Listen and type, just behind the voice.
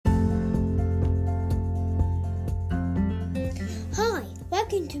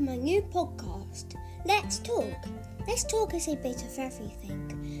Welcome to my new podcast, Let's Talk. Let's Talk is a bit of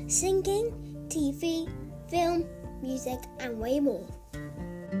everything. Singing, TV, film, music and way more.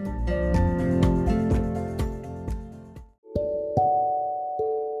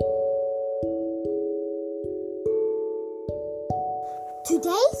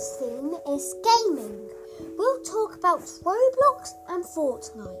 Today's theme is gaming. We'll talk about Roblox and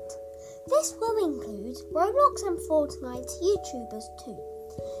Fortnite. This will include Roblox and Fortnite YouTubers too.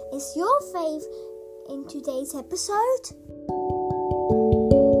 Is your fave in today's episode?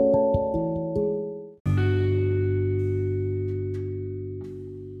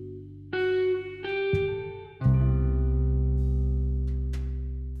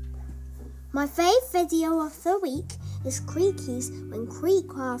 My fave video of the week is Creaky's When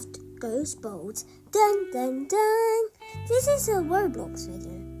Creecraft Goes Bold. Dun dun dun! This is a Roblox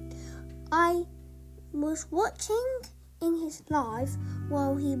video. I was watching in his live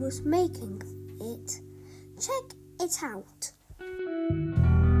while he was making it. Check it out.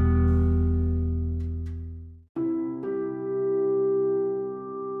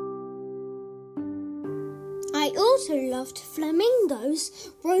 I also loved Flamingo's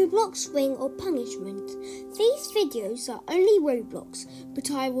Roblox Wing or Punishment. These videos are only Roblox,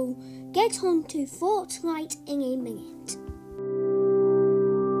 but I will get on to Fortnite in a minute.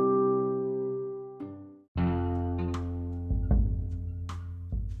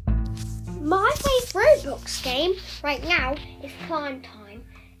 My favourite Roblox game right now is Climb Time.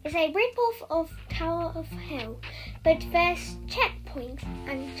 It's a rip-off of Tower of Hell, but there's checkpoints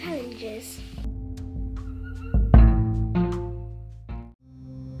and challenges.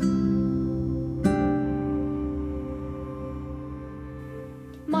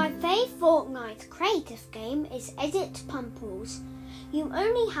 My favourite Fortnite creative game is Edit Pumples. You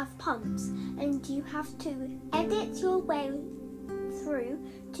only have pumps and you have to edit your way through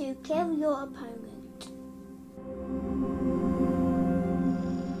to kill your opponent.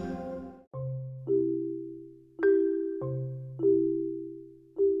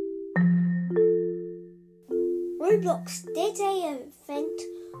 Roblox did an event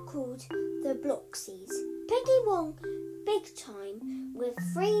called the Bloxies. Piggy won big time with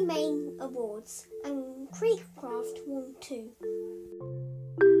 3 main awards and Creecraft won 2.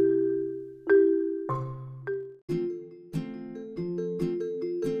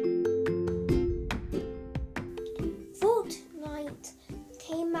 Fortnite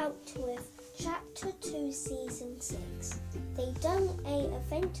came out with Chapter 2 Season 6. They done an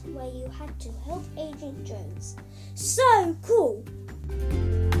event where you had to help Agent Jones. So cool!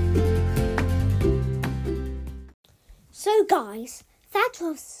 So guys, that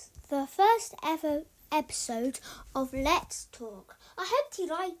was the first ever episode of Let's Talk. I hope you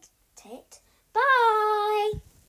liked it.